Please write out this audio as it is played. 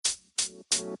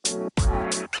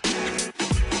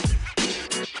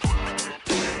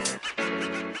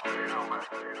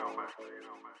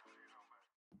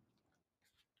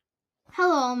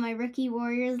Hello, all my Rookie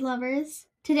Warriors lovers.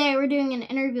 Today we're doing an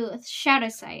interview with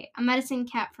Shadowsight, a medicine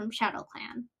cat from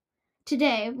ShadowClan.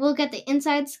 Today we'll get the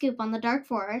inside scoop on the Dark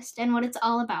Forest and what it's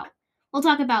all about. We'll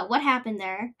talk about what happened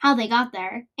there, how they got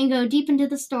there, and go deep into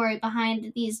the story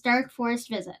behind these Dark Forest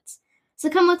visits. So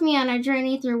come with me on our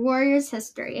journey through Warriors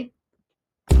history.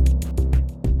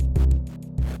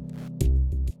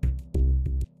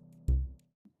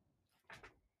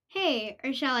 Hey,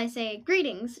 or shall I say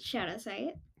greetings,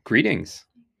 Shadowsight. Greetings.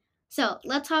 So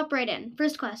let's hop right in.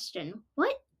 First question,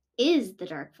 what is the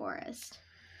Dark Forest?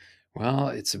 Well,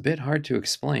 it's a bit hard to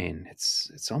explain.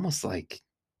 It's almost like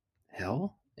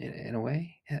hell in a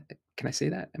way. Can I say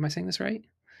that? Am I saying this right?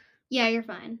 Yeah, you're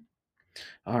fine.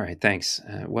 All right, thanks.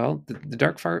 The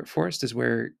Dark Forest is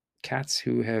where cats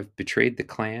who have betrayed the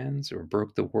clans or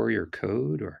broke the warrior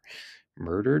code or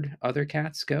murdered other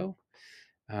cats go.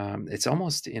 It's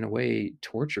almost in a way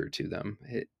torture to them.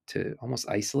 To almost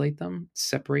isolate them,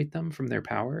 separate them from their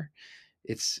power.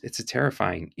 It's a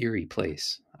terrifying, eerie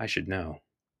place. I should know.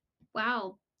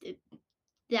 Wow,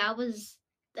 that was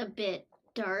a bit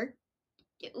dark.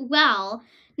 Well,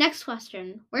 next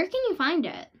question. Where can you find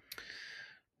it?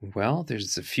 Well,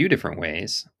 there's a few different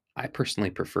ways. I personally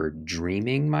prefer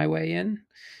dreaming my way in,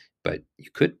 but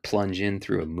you could plunge in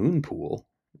through a moon pool,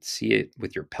 see it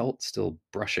with your pelt still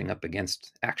brushing up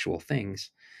against actual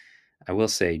things. I will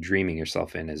say dreaming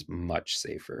yourself in is much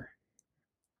safer.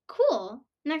 Cool.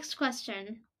 Next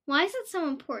question. Why is it so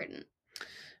important?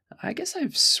 I guess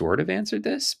I've sort of answered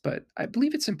this, but I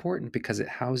believe it's important because it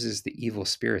houses the evil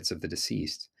spirits of the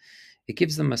deceased. It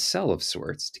gives them a cell of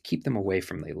sorts to keep them away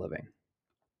from the living.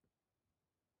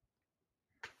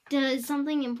 Does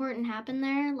something important happen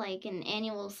there, like an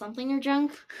annual something or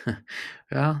junk?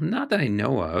 Well, not that I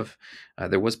know of.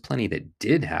 There was plenty that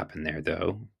did happen there,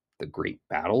 though. The Great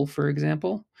Battle, for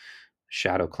example.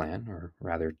 Shadow Clan, or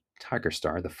rather Tiger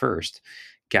Star the First,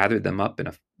 gathered them up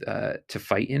to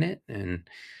fight in it, and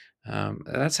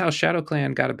that's how Shadow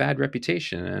Clan got a bad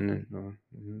reputation. And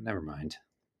never mind.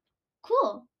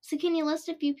 Cool. So can you list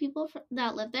a few people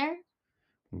that live there?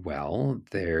 Well,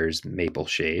 there's Maple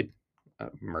Shade, a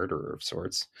murderer of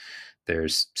sorts.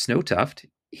 There's Snowtuft.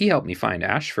 He helped me find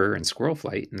Ashfur and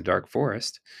Squirrelflight in the Dark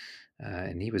Forest,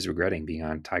 and he was regretting being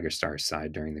on Tiger Star's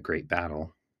side during the Great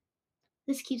Battle.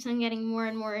 This keeps on getting more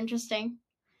and more interesting.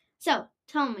 So,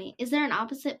 tell me, is there an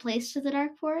opposite place to the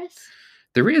Dark Forest?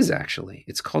 There is actually.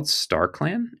 It's called Star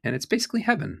Clan, and it's basically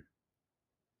heaven.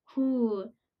 Ooh.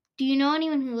 Do you know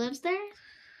anyone who lives there?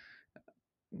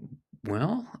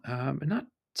 Well, not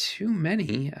too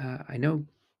many. I know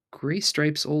Gray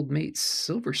Stripe's old mate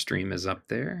Silverstream is up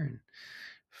there, and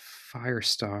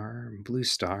Firestar, and Blue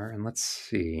Star, and let's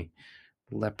see,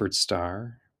 Leopard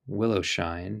Star,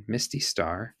 Willowshine, Misty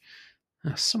Star.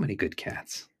 Oh, so many good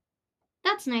cats.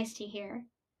 That's nice to hear.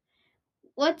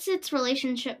 What's its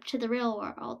relationship to the real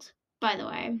world, by the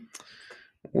way?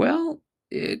 Well,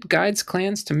 it guides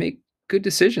clans to make good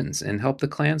decisions and help the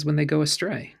clans when they go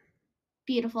astray.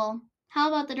 Beautiful. How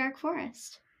about the Dark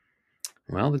Forest?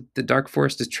 Well, the Dark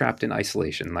Forest is trapped in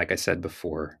isolation, like I said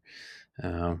before.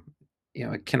 Uh,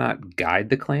 it cannot guide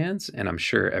the clans, and I'm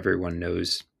sure everyone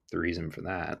knows the reason for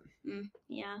that.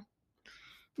 Yeah.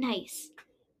 Nice.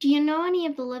 Do you know any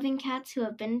of the living cats who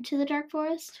have been to the Dark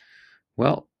Forest?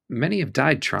 Well, many have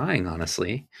died trying,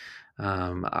 honestly.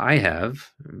 I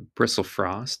have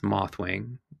Bristlefrost,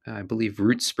 Mothwing, I believe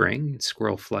Root Spring,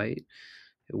 Squirrel Flight,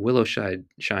 Willowshine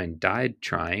died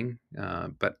trying,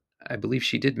 but I believe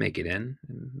she did make it in,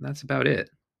 and that's about it.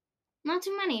 Not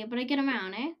too many, but a good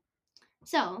amount, eh?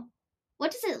 So,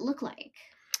 what does it look like?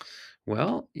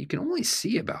 Well, you can only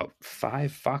see about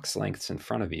 5 fox lengths in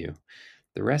front of you.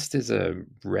 The rest is a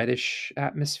reddish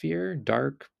atmosphere,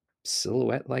 dark,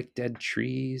 silhouette like dead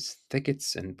trees,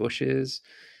 thickets and bushes,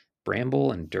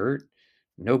 bramble and dirt,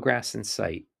 no grass in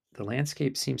sight. The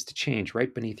landscape seems to change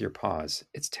right beneath your paws.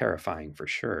 It's terrifying for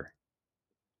sure.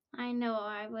 I know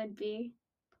I would be.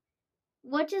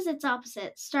 What does its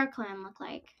opposite, StarClan, look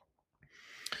like?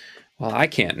 Well, I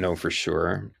can't know for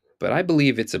sure, but I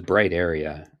believe it's a bright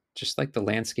area, just like the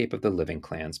landscape of the living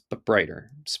clans, but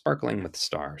brighter, sparkling with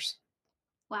stars.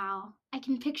 Wow, I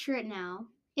can picture it now.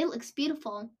 It looks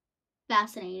beautiful.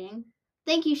 Fascinating.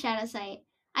 Thank you, Shadowsight.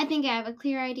 I think I have a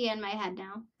clear idea in my head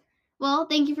now. Well,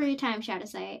 thank you for your time,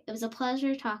 Shadowsight. It was a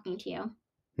pleasure talking to you.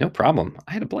 No problem.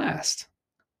 I had a blast.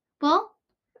 Well,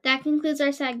 that concludes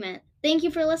our segment. Thank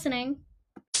you for listening.